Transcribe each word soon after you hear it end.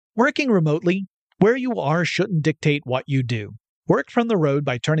Working remotely, where you are shouldn't dictate what you do. Work from the road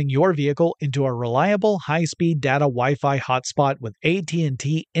by turning your vehicle into a reliable high-speed data Wi-Fi hotspot with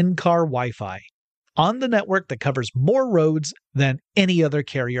AT&T in-car Wi-Fi. On the network that covers more roads than any other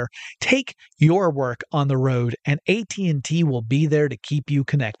carrier, take your work on the road and AT&T will be there to keep you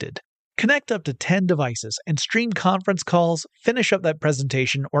connected. Connect up to 10 devices and stream conference calls, finish up that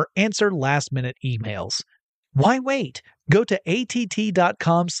presentation, or answer last-minute emails. Why wait? Go to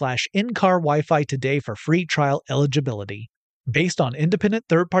att.com/in-car Wi-Fi today for free trial eligibility. Based on independent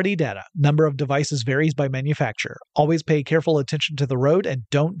third-party data, number of devices varies by manufacturer. Always pay careful attention to the road and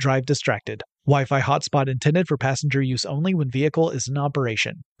don't drive distracted. Wi-Fi hotspot intended for passenger use only when vehicle is in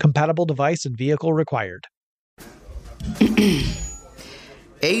operation. Compatible device and vehicle required.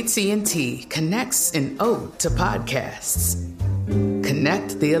 AT&T connects an ode to podcasts.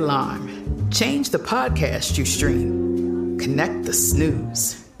 Connect the alarm. Change the podcast you stream. Connect the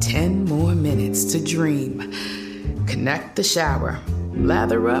snooze. 10 more minutes to dream. Connect the shower.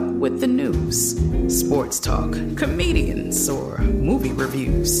 Lather up with the news. Sports talk, comedians, or movie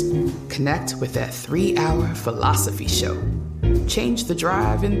reviews. Connect with that 3-hour philosophy show. Change the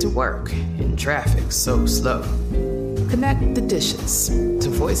drive into work in traffic so slow. Connect the dishes to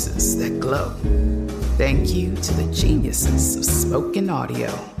voices that glow. Thank you to the geniuses of spoken audio.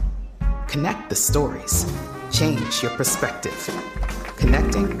 Connect the stories. Change your perspective.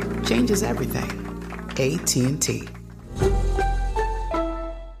 Connecting changes everything. AT&T.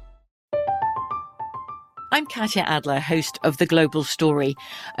 I'm Katya Adler, host of The Global Story.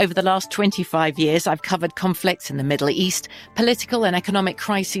 Over the last 25 years, I've covered conflicts in the Middle East, political and economic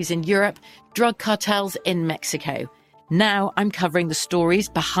crises in Europe, drug cartels in Mexico. Now I'm covering the stories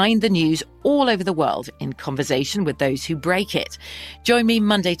behind the news all over the world in conversation with those who break it. Join me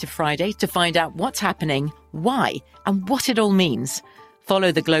Monday to Friday to find out what's happening, why, and what it all means.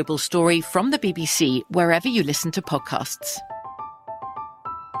 Follow The Global Story from the BBC wherever you listen to podcasts.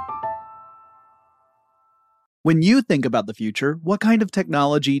 When you think about the future, what kind of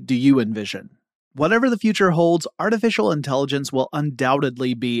technology do you envision? Whatever the future holds, artificial intelligence will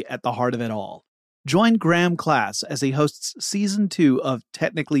undoubtedly be at the heart of it all. Join Graham Class as he hosts Season 2 of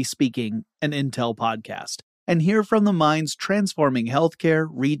Technically Speaking, an Intel podcast, and hear from the minds transforming healthcare,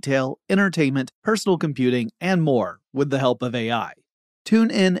 retail, entertainment, personal computing, and more with the help of AI. Tune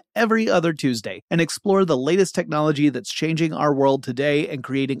in every other Tuesday and explore the latest technology that's changing our world today and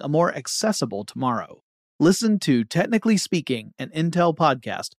creating a more accessible tomorrow. Listen to Technically Speaking, an Intel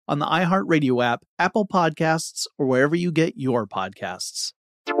podcast on the iHeartRadio app, Apple Podcasts, or wherever you get your podcasts.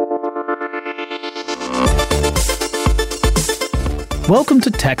 Welcome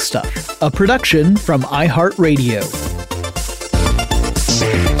to Tech Stuff, a production from iHeartRadio.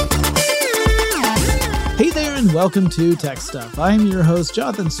 Hey there, and welcome to Tech Stuff. I'm your host,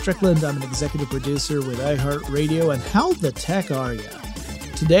 Jonathan Strickland. I'm an executive producer with iHeartRadio, and how the tech are ya?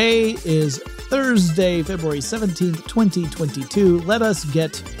 Today is Thursday, February 17th, 2022. Let us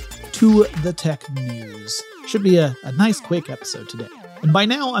get to the tech news. Should be a nice quick episode today. And by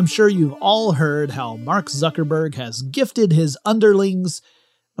now, I'm sure you've all heard how Mark Zuckerberg has gifted his employees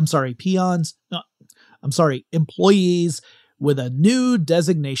with a new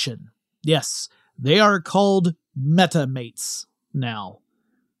designation. Yes, they are called MetaMates now.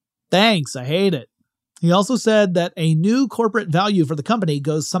 Thanks, I hate it. He also said that a new corporate value for the company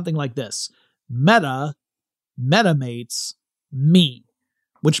goes something like this: MetaMates, me.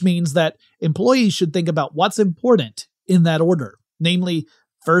 Which means that employees should think about what's important in that order. Namely,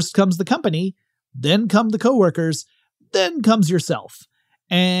 first comes the company, then come the coworkers, then comes yourself.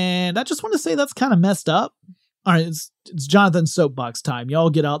 And I just want to say that's kind of messed up. All right, it's Jonathan's soapbox time.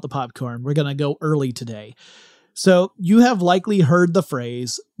 Y'all get out the popcorn. We're going to go early today. So you have likely heard the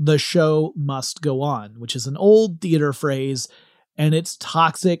phrase, "the show must go on," which is an old theater phrase, and it's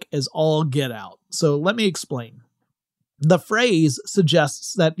toxic as all get out. So let me explain. The phrase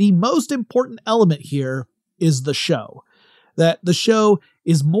suggests that the most important element here is the show. That the show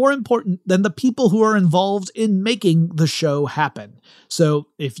is more important than the people who are involved in making the show happen. So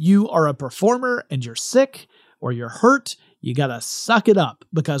if you are a performer and you're sick or you're hurt, you gotta suck it up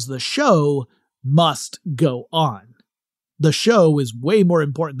because the show must go on. The show is way more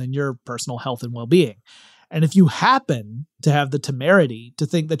important than your personal health and well-being. And if you happen to have the temerity to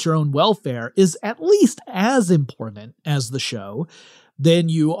think that your own welfare is at least as important as the show, then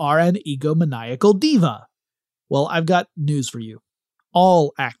you are an egomaniacal diva. Well, I've got news for you.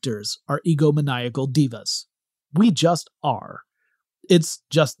 All actors are egomaniacal divas. We just are. It's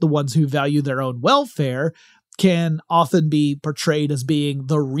just the ones who value their own welfare can often be portrayed as being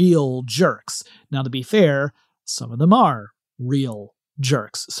the real jerks. Now, to be fair, some of them are real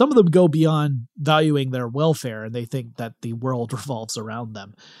jerks. Some of them go beyond valuing their welfare and they think that the world revolves around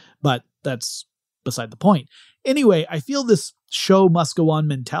them. But that's beside the point. Anyway, I feel this show must go on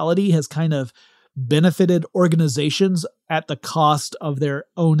mentality has kind of benefited organizations at the cost of their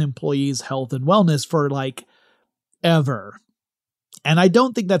own employees' health and wellness for like ever. And I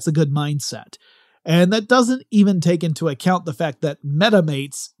don't think that's a good mindset. And that doesn't even take into account the fact that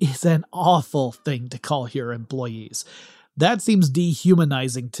MetaMates is an awful thing to call your employees. That seems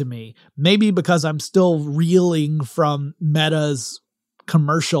dehumanizing to me. Maybe because I'm still reeling from Meta's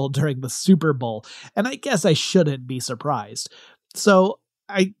commercial during the Super Bowl, and I guess I shouldn't be surprised. So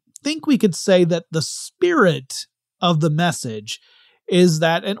I think we could say that the spirit of the message is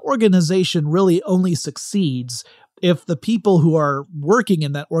that an organization really only succeeds if the people who are working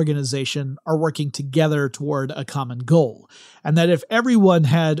in that organization are working together toward a common goal. And that if everyone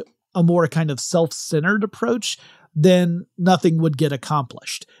had a more kind of self-centered approach, then nothing would get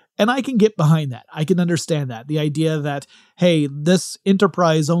accomplished. And I can get behind that. I can understand that. The idea that, hey, this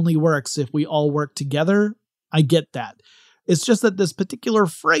enterprise only works if we all work together, I get that. It's just that this particular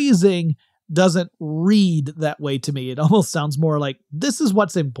phrasing doesn't read that way to me. It almost sounds more like, this is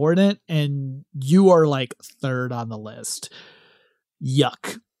what's important, and you are like third on the list.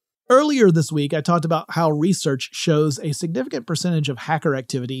 Yuck. Earlier this week, I talked about how research shows a significant percentage of hacker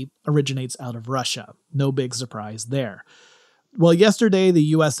activity originates out of Russia. No big surprise there. Well, yesterday, the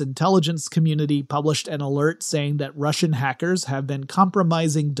U.S. intelligence community published an alert saying that Russian hackers have been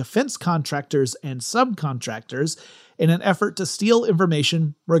compromising defense contractors and subcontractors in an effort to steal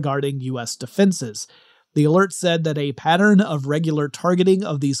information regarding U.S. defenses. The alert said that a pattern of regular targeting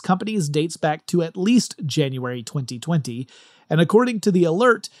of these companies dates back to at least January 2020, and according to the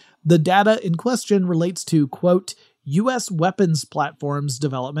alert, the data in question relates to, quote, U.S. weapons platforms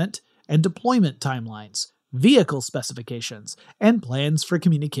development and deployment timelines, vehicle specifications, and plans for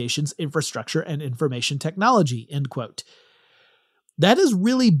communications infrastructure and information technology, end quote. That is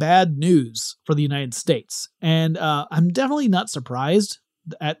really bad news for the United States, and I'm definitely not surprised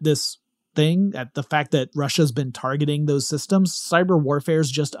at this thing, at the fact that Russia's been targeting those systems. Cyber warfare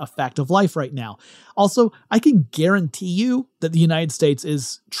is just a fact of life right now. Also, I can guarantee you that the United States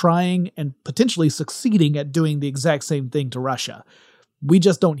is trying and potentially succeeding at doing the exact same thing to Russia. We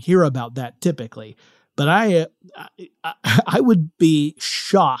just don't hear about that typically. But I would be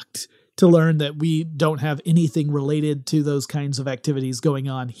shocked to learn that we don't have anything related to those kinds of activities going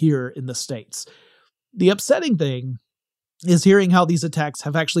on here in the States. The upsetting thing is hearing how these attacks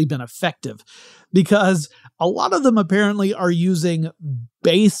have actually been effective, because a lot of them apparently are using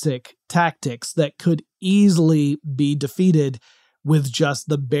basic tactics that could easily be defeated with just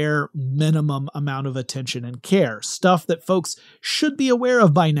the bare minimum amount of attention and care. Stuff that folks should be aware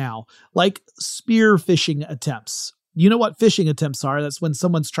of by now, like spear phishing attempts. You know what phishing attempts are? That's when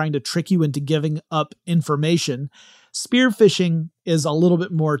someone's trying to trick you into giving up information. Spear phishing is a little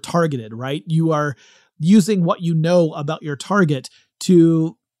bit more targeted, right? You are using what you know about your target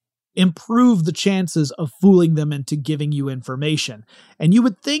to improve the chances of fooling them into giving you information. And you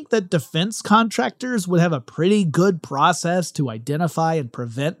would think that defense contractors would have a pretty good process to identify and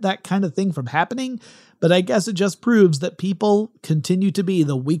prevent that kind of thing from happening, but I guess it just proves that people continue to be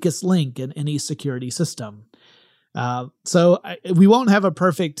the weakest link in any security system. We won't have a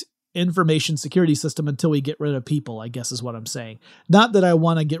perfect information security system until we get rid of people, I guess is what I'm saying. Not that I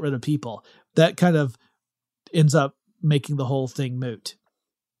want to get rid of people. That kind of ends up making the whole thing moot.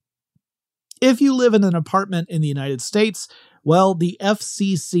 If you live in an apartment in the United States, well, the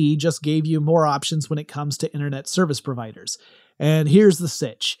FCC just gave you more options when it comes to internet service providers. And here's the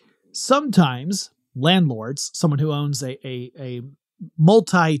sitch. Sometimes landlords, someone who owns a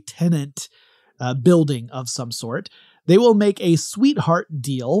multi-tenant building of some sort, they will make a sweetheart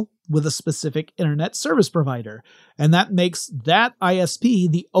deal with a specific internet service provider. And that makes that ISP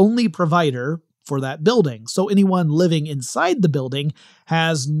the only provider for that building. So anyone living inside the building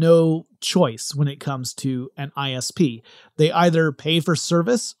has no choice when it comes to an ISP. They either pay for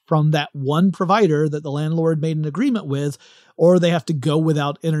service from that one provider that the landlord made an agreement with, or they have to go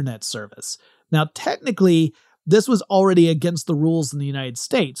without internet service. Now, technically, this was already against the rules in the United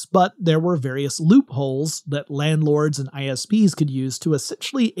States, but there were various loopholes that landlords and ISPs could use to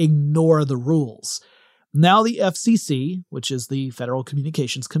essentially ignore the rules. Now the FCC, which is the Federal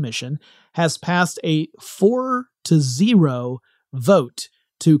Communications Commission, has passed a 4-0 vote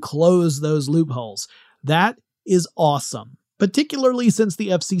to close those loopholes. That is awesome, particularly since the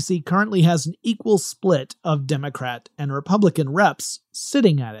FCC currently has an equal split of Democrat and Republican reps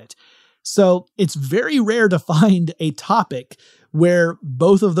sitting at it. So it's very rare to find a topic where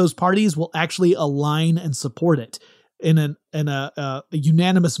both of those parties will actually align and support it. in a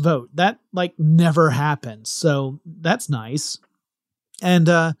unanimous vote. That never happens. So that's nice.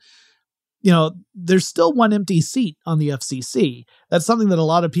 And, there's still one empty seat on the FCC. That's something that a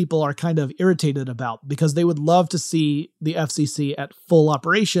lot of people are kind of irritated about because they would love to see the FCC at full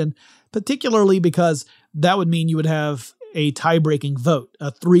operation, particularly because that would mean you would have a tie-breaking vote,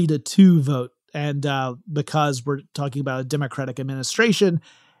 a 3-2 vote. And because we're talking about a Democratic administration,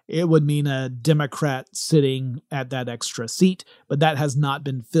 it would mean a Democrat sitting at that extra seat, but that has not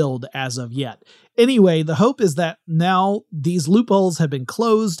been filled as of yet. Anyway, the hope is that now these loopholes have been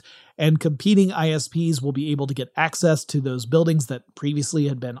closed and competing ISPs will be able to get access to those buildings that previously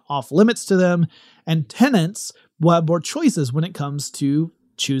had been off limits to them, and tenants will have more choices when it comes to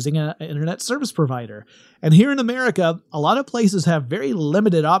choosing an internet service provider. And here in America, a lot of places have very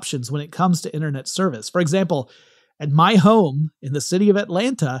limited options when it comes to internet service. For example, at my home in the city of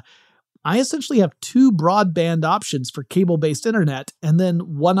Atlanta, I essentially have 2 broadband options for cable-based internet, and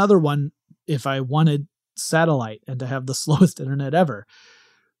then one other one if I wanted satellite and to have the slowest internet ever.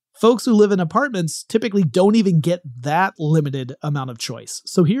 Folks who live in apartments typically don't even get that limited amount of choice.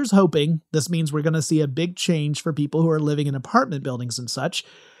 So here's hoping this means we're going to see a big change for people who are living in apartment buildings and such,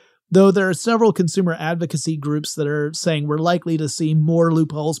 though there are several consumer advocacy groups that are saying we're likely to see more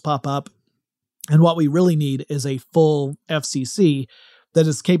loopholes pop up. And what we really need is a full FCC that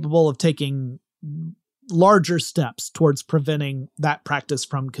is capable of taking larger steps towards preventing that practice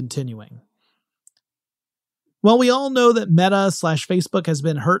from continuing. Well, we all know that Meta/Facebook has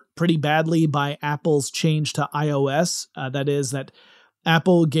been hurt pretty badly by Apple's change to iOS. That is, that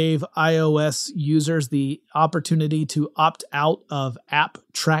Apple gave iOS users the opportunity to opt out of app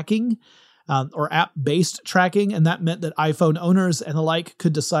tracking, or app-based tracking, and that meant that iPhone owners and the like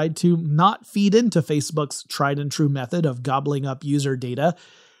could decide to not feed into Facebook's tried-and-true method of gobbling up user data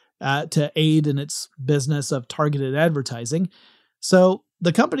to aid in its business of targeted advertising. So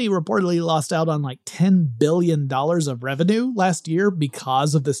the company reportedly lost out on $10 billion of revenue last year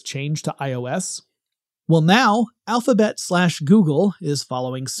because of this change to iOS. Well, now Alphabet/Google is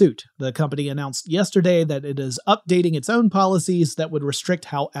following suit. The company announced yesterday that it is updating its own policies that would restrict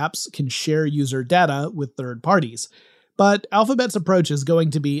how apps can share user data with third parties. But Alphabet's approach is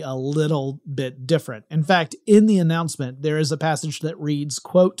going to be a little bit different. In fact, in the announcement, there is a passage that reads,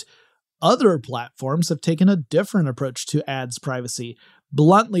 quote, "Other platforms have taken a different approach to ads privacy,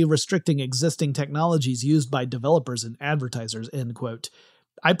 bluntly restricting existing technologies used by developers and advertisers," end quote.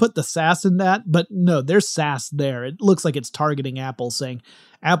 I put the sass in that, but no, there's sass there. It looks like it's targeting Apple, saying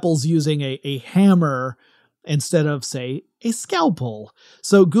Apple's using a hammer instead of, say, a scalpel.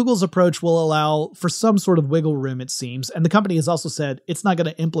 So Google's approach will allow for some sort of wiggle room, it seems. And the company has also said it's not going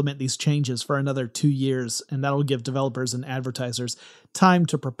to implement these changes for another 2 years, and that'll give developers and advertisers time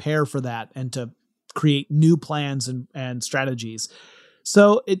to prepare for that and to create new plans and strategies.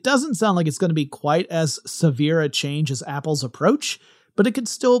 So it doesn't sound like it's going to be quite as severe a change as Apple's approach, but it could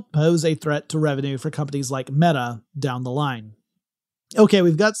still pose a threat to revenue for companies like Meta down the line. Okay,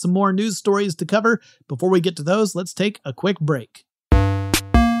 we've got some more news stories to cover. Before we get to those, let's take a quick break.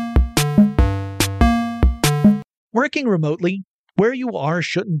 Working remotely, where you are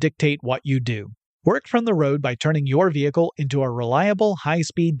shouldn't dictate what you do. Work from the road by turning your vehicle into a reliable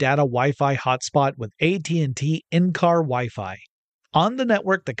high-speed data Wi-Fi hotspot with AT&T in-car Wi-Fi. On the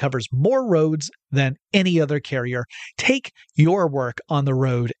network that covers more roads than any other carrier, take your work on the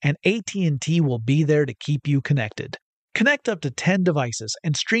road and AT&T will be there to keep you connected. Connect up to 10 devices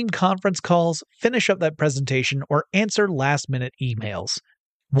and stream conference calls, finish up that presentation, or answer last-minute emails.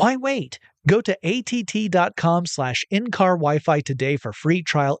 Why wait? Go to att.com/in-car Wi-Fi today for free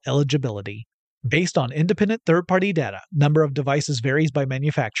trial eligibility. Based on independent third-party data, number of devices varies by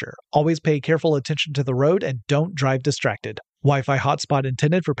manufacturer. Always pay careful attention to the road and don't drive distracted. Wi-Fi hotspot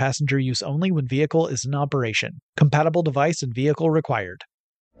intended for passenger use only when vehicle is in operation. Compatible device and vehicle required.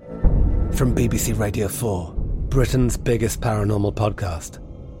 From BBC Radio 4, Britain's biggest paranormal podcast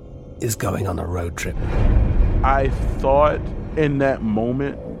is going on a road trip. I thought in that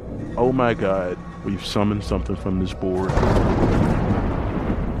moment, oh my God, we've summoned something from this board.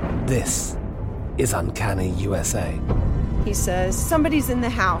 This is Uncanny USA. He says, somebody's in the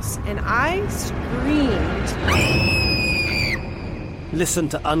house, and I screamed. Listen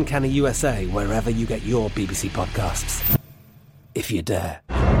to Uncanny USA wherever you get your BBC podcasts, if you dare.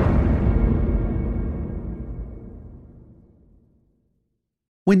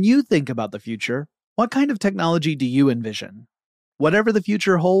 When you think about the future, what kind of technology do you envision? Whatever the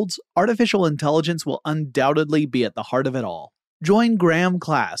future holds, artificial intelligence will undoubtedly be at the heart of it all. Join Graham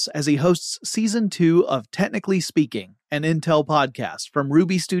Class as he hosts Season 2 of Technically Speaking, an Intel podcast from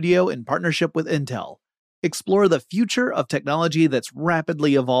Ruby Studio in partnership with Intel. Explore the future of technology that's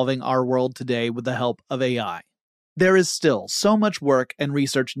rapidly evolving our world today with the help of AI. There is still so much work and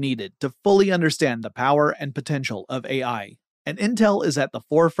research needed to fully understand the power and potential of AI, and Intel is at the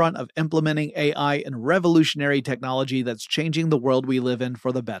forefront of implementing AI in revolutionary technology that's changing the world we live in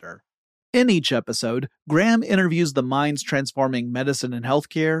for the better. In each episode, Graham interviews the minds transforming medicine and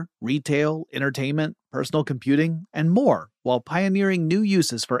healthcare, retail, entertainment, personal computing, and more, while pioneering new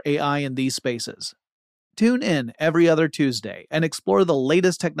uses for AI in these spaces. Tune in every other Tuesday and explore the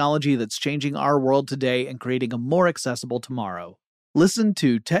latest technology that's changing our world today and creating a more accessible tomorrow. Listen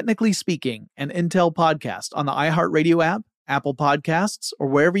to Technically Speaking, an Intel podcast on the iHeartRadio app, Apple Podcasts, or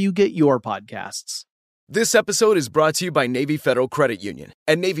wherever you get your podcasts. This episode is brought to you by Navy Federal Credit Union.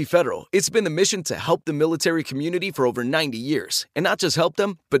 At Navy Federal, it's been the mission to help the military community for over 90 years. And not just help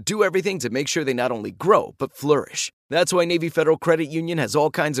them, but do everything to make sure they not only grow, but flourish. That's why Navy Federal Credit Union has all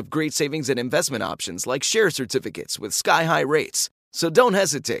kinds of great savings and investment options like share certificates with sky-high rates. So don't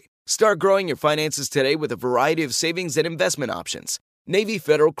hesitate. Start growing your finances today with a variety of savings and investment options. Navy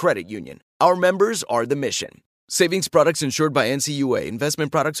Federal Credit Union. Our members are the mission. Savings products insured by NCUA.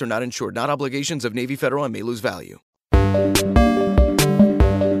 Investment products are not insured, not obligations of Navy Federal and may lose value.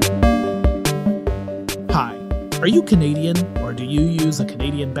 Hi, are you Canadian or do you use a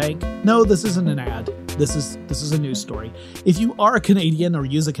Canadian bank? No, this isn't an ad. This is a news story. If you are a Canadian or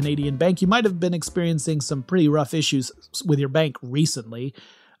use a Canadian bank, you might have been experiencing some pretty rough issues with your bank recently.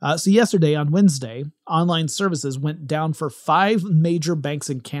 So yesterday, on Wednesday, online services went down for 5 major banks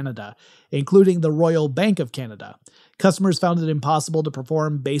in Canada, including the Royal Bank of Canada. Customers found it impossible to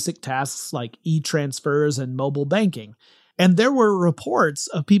perform basic tasks like e-transfers and mobile banking. And there were reports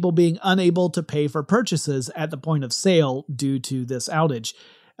of people being unable to pay for purchases at the point of sale due to this outage.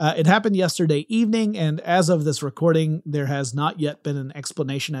 It happened yesterday evening, and as of this recording, there has not yet been an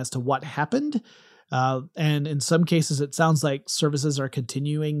explanation as to what happened. And in some cases, it sounds like services are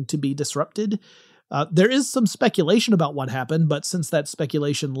continuing to be disrupted. There is some speculation about what happened, but since that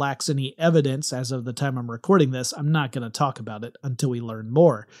speculation lacks any evidence as of the time I'm recording this, I'm not going to talk about it until we learn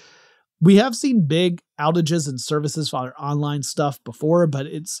more. We have seen big outages in services for our online stuff before, but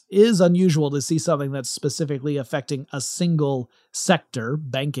it is unusual to see something that's specifically affecting a single sector,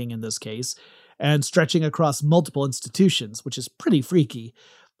 banking in this case, and stretching across multiple institutions, which is pretty freaky.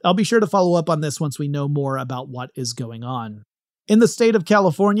 I'll be sure to follow up on this once we know more about what is going on. In the state of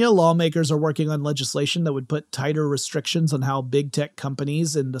California, lawmakers are working on legislation that would put tighter restrictions on how big tech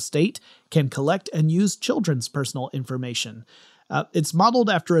companies in the state can collect and use children's personal information. It's modeled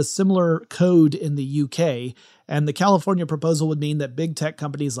after a similar code in the UK, and the California proposal would mean that big tech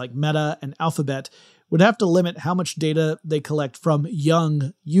companies like Meta and Alphabet would have to limit how much data they collect from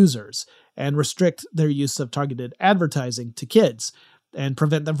young users and restrict their use of targeted advertising to kids, and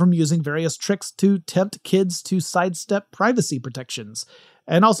prevent them from using various tricks to tempt kids to sidestep privacy protections,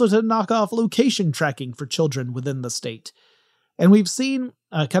 and also to knock off location tracking for children within the state. And we've seen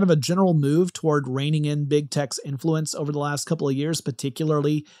kind of a general move toward reining in big tech's influence over the last couple of years,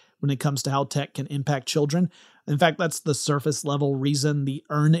 particularly when it comes to how tech can impact children. In fact, that's the surface level reason the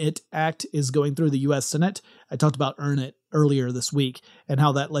Earn It Act is going through the U.S. Senate. I talked about Earn It earlier this week and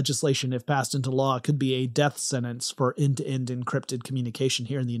how that legislation, if passed into law, could be a death sentence for end-to-end encrypted communication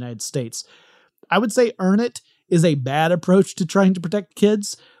here in the United States. I would say Earn It is a bad approach to trying to protect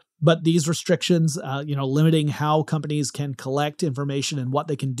kids, but these restrictions, limiting how companies can collect information and what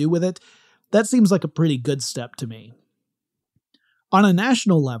they can do with it, that seems like a pretty good step to me. On a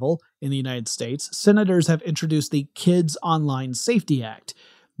national level, in the United States, senators have introduced the Kids Online Safety Act.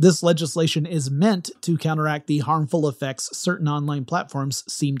 This legislation is meant to counteract the harmful effects certain online platforms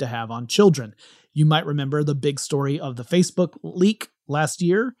seem to have on children. You might remember the big story of the Facebook leak last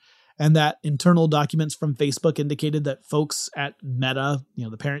year, and that internal documents from Facebook indicated that folks at Meta,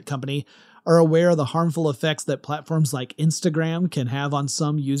 the parent company, are aware of the harmful effects that platforms like Instagram can have on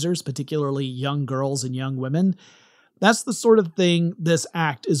some users, particularly young girls and young women. That's the sort of thing this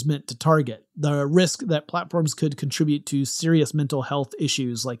act is meant to target, the risk that platforms could contribute to serious mental health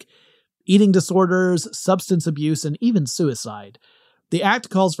issues like eating disorders, substance abuse, and even suicide. The act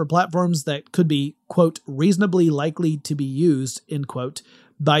calls for platforms that could be, quote, reasonably likely to be used, end quote,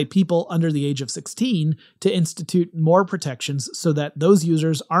 by people under the age of 16 to institute more protections so that those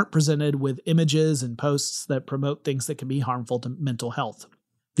users aren't presented with images and posts that promote things that can be harmful to mental health.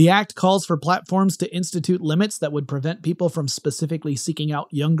 The act calls for platforms to institute limits that would prevent people from specifically seeking out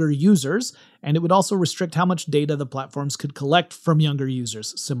younger users, and it would also restrict how much data the platforms could collect from younger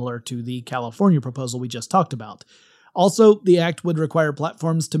users, similar to the California proposal we just talked about. Also, the act would require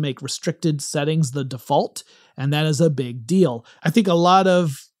platforms to make restricted settings the default, and that is a big deal. I think a lot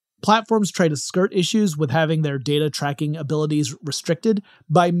of platforms try to skirt issues with having their data tracking abilities restricted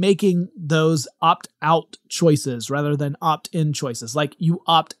by making those opt-out choices rather than opt-in choices. Like you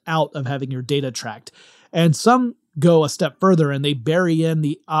opt out of having your data tracked. And some go a step further and they bury in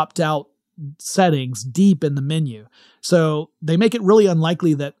the opt-out settings deep in the menu. So they make it really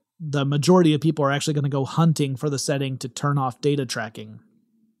unlikely that the majority of people are actually going to go hunting for the setting to turn off data tracking.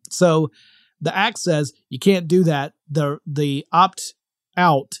 So the Act says you can't do that. The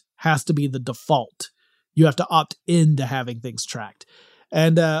opt-out has to be the default. You have to opt in to having things tracked.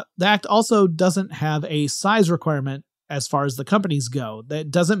 And the Act also doesn't have a size requirement as far as the companies go.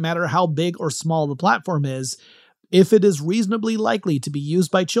 That doesn't matter how big or small the platform is. If it is reasonably likely to be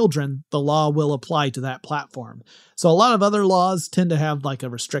used by children, the law will apply to that platform. So a lot of other laws tend to have like a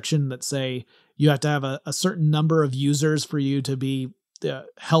restriction that say you have to have a certain number of users for you to be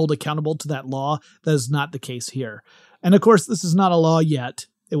held accountable to that law. That is not the case here. And of course, this is not a law yet.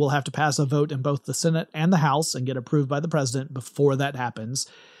 It will have to pass a vote in both the Senate and the House and get approved by the president before that happens.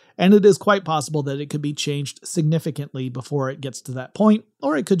 And it is quite possible that it could be changed significantly before it gets to that point,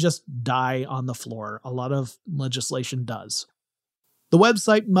 or it could just die on the floor. A lot of legislation does. The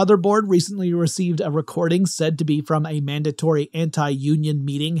website Motherboard recently received a recording said to be from a mandatory anti-union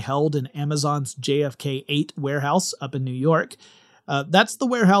meeting held in Amazon's JFK 8 warehouse up in New York. That's the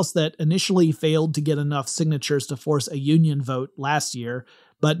warehouse that initially failed to get enough signatures to force a union vote last year,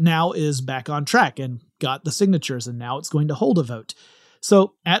 but now is back on track and got the signatures, and now it's going to hold a vote.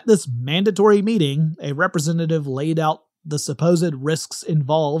 So at this mandatory meeting, a representative laid out the supposed risks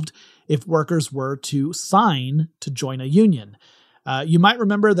involved if workers were to sign to join a union. You might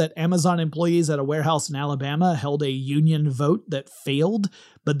remember that Amazon employees at a warehouse in Alabama held a union vote that failed,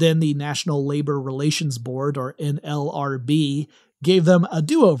 but then the National Labor Relations Board, or NLRB, gave them a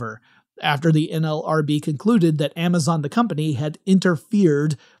do-over after the NLRB concluded that Amazon, the company, had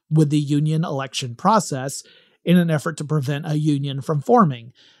interfered with the union election process in an effort to prevent a union from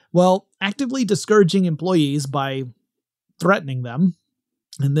forming. Well, actively discouraging employees by threatening them,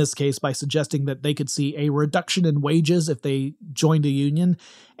 in this case by suggesting that they could see a reduction in wages if they joined a union,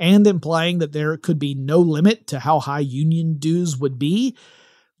 and implying that there could be no limit to how high union dues would be,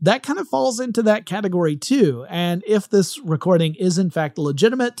 that kind of falls into that category too. And if this recording is in fact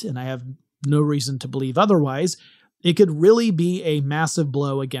legitimate, and I have no reason to believe otherwise, it could really be a massive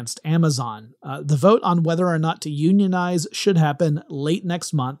blow against Amazon. The vote on whether or not to unionize should happen late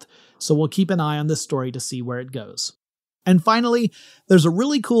next month, so we'll keep an eye on this story to see where it goes. And finally, there's a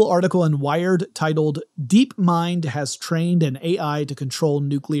really cool article in Wired titled DeepMind Has Trained an AI to Control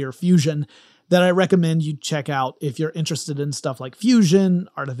Nuclear Fusion that I recommend you check out if you're interested in stuff like fusion,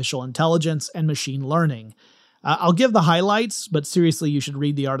 artificial intelligence, and machine learning. I'll give the highlights, but seriously, you should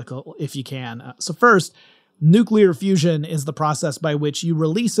read the article if you can. So first, nuclear fusion is the process by which you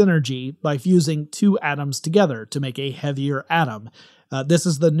release energy by fusing two atoms together to make a heavier atom. This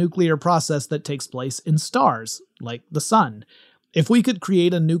is the nuclear process that takes place in stars, like the sun. If we could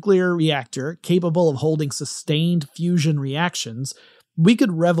create a nuclear reactor capable of holding sustained fusion reactions, we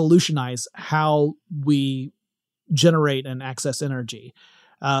could revolutionize how we generate and access energy.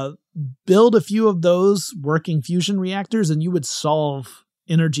 Build a few of those working fusion reactors and you would solve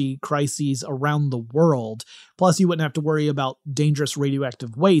energy crises around the world. Plus, you wouldn't have to worry about dangerous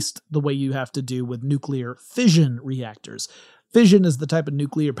radioactive waste the way you have to do with nuclear fission reactors. Fission is the type of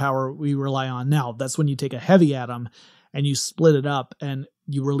nuclear power we rely on now. That's when you take a heavy atom and you split it up and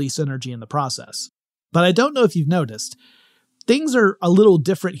you release energy in the process. But I don't know if you've noticed, things are a little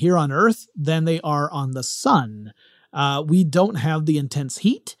different here on Earth than they are on the sun. We don't have the intense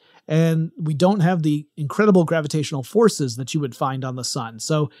heat, and we don't have the incredible gravitational forces that you would find on the sun.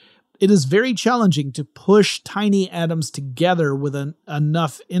 So it is very challenging to push tiny atoms together with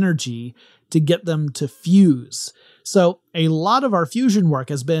enough energy to get them to fuse. So a lot of our fusion work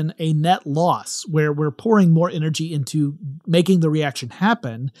has been a net loss, where we're pouring more energy into making the reaction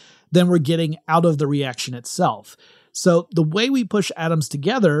happen than we're getting out of the reaction itself. So the way we push atoms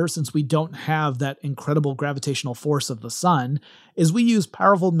together, since we don't have that incredible gravitational force of the sun, is we use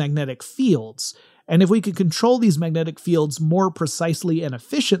powerful magnetic fields. And if we could control these magnetic fields more precisely and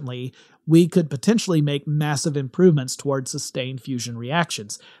efficiently, we could potentially make massive improvements towards sustained fusion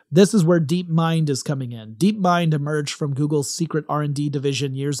reactions. This is where DeepMind is coming in. DeepMind emerged from Google's secret R&D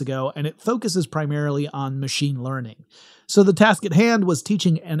division years ago, and it focuses primarily on machine learning. So the task at hand was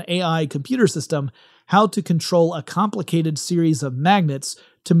teaching an AI computer system how to control a complicated series of magnets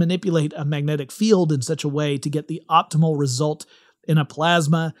to manipulate a magnetic field in such a way to get the optimal result in a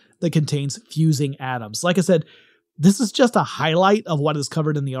plasma that contains fusing atoms. Like I said, this is just a highlight of what is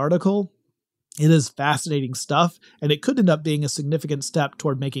covered in the article. It is fascinating stuff, and it could end up being a significant step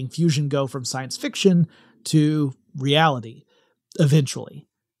toward making fusion go from science fiction to reality eventually.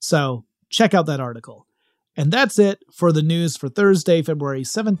 So check out that article. And that's it for the news for Thursday, February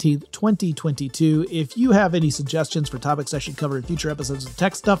 17th, 2022. If you have any suggestions for topics I should cover in future episodes of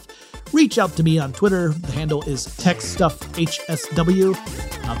Tech Stuff, reach out to me on Twitter. The handle is TechStuffHSW.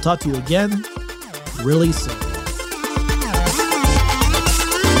 I'll talk to you again really soon.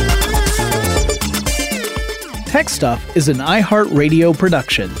 Tech Stuff is an iHeartRadio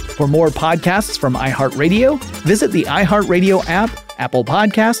production. For more podcasts from iHeartRadio, visit the iHeartRadio app, Apple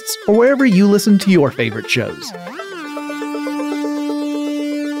Podcasts, or wherever you listen to your favorite shows.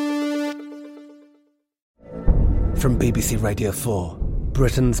 From BBC Radio 4,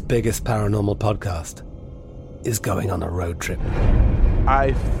 Britain's biggest paranormal podcast is going on a road trip.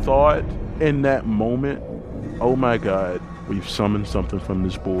 I thought in that moment, oh my God, we've summoned something from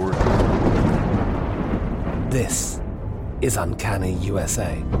this board. This is Uncanny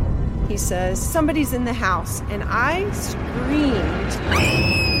USA. He says, somebody's in the house, and I screamed.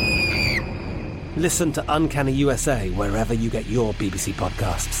 Listen to Uncanny USA wherever you get your BBC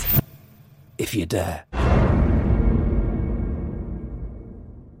podcasts, if you dare.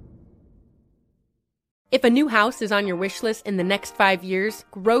 If a new house is on your wish list in the next 5 years,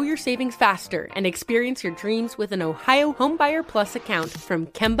 grow your savings faster and experience your dreams with an Ohio Homebuyer Plus account from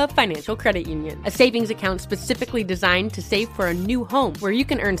Kemba Financial Credit Union. A savings account specifically designed to save for a new home, where you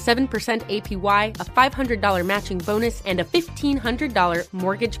can earn 7% APY, a $500 matching bonus, and a $1,500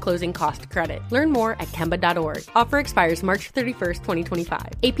 mortgage closing cost credit. Learn more at Kemba.org. Offer expires March 31st, 2025.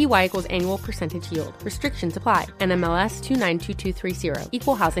 APY equals annual percentage yield. Restrictions apply. NMLS 292230.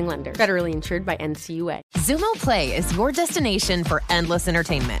 Equal housing lender. Federally insured by NCUA. Xumo Play is your destination for endless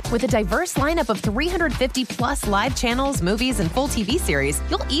entertainment. With a diverse lineup of 350 plus live channels, movies, and full TV series,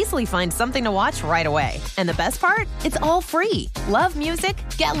 you'll easily find something to watch right away. And the best part? It's all free. Love music?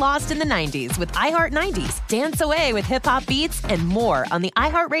 Get lost in the 90s with iHeart 90s. Dance away with hip-hop beats and more on the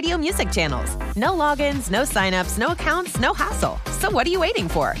iHeartRadio music channels. No logins, no signups, no accounts, no hassle. So what are you waiting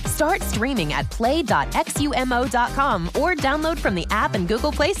for? Start streaming at play.xumo.com or download from the app and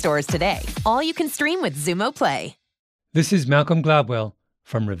Google Play stores today. All you can stream with Xumo Play. This is Malcolm Gladwell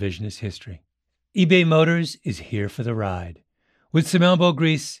from Revisionist History. eBay Motors is here for the ride. With some elbow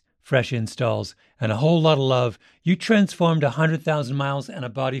grease, fresh installs, and a whole lot of love, you transformed 100,000 miles and a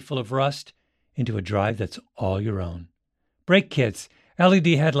body full of rust into a drive that's all your own. Brake kits, LED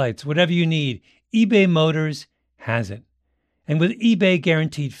headlights, whatever you need, eBay Motors has it. And with eBay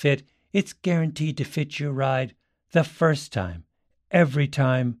Guaranteed Fit, it's guaranteed to fit your ride the first time, every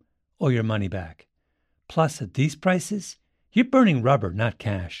time, or your money back. Plus, at these prices, you're burning rubber, not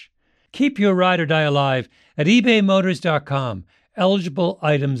cash. Keep your ride or die alive at ebaymotors.com. Eligible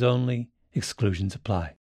items only. Exclusions apply.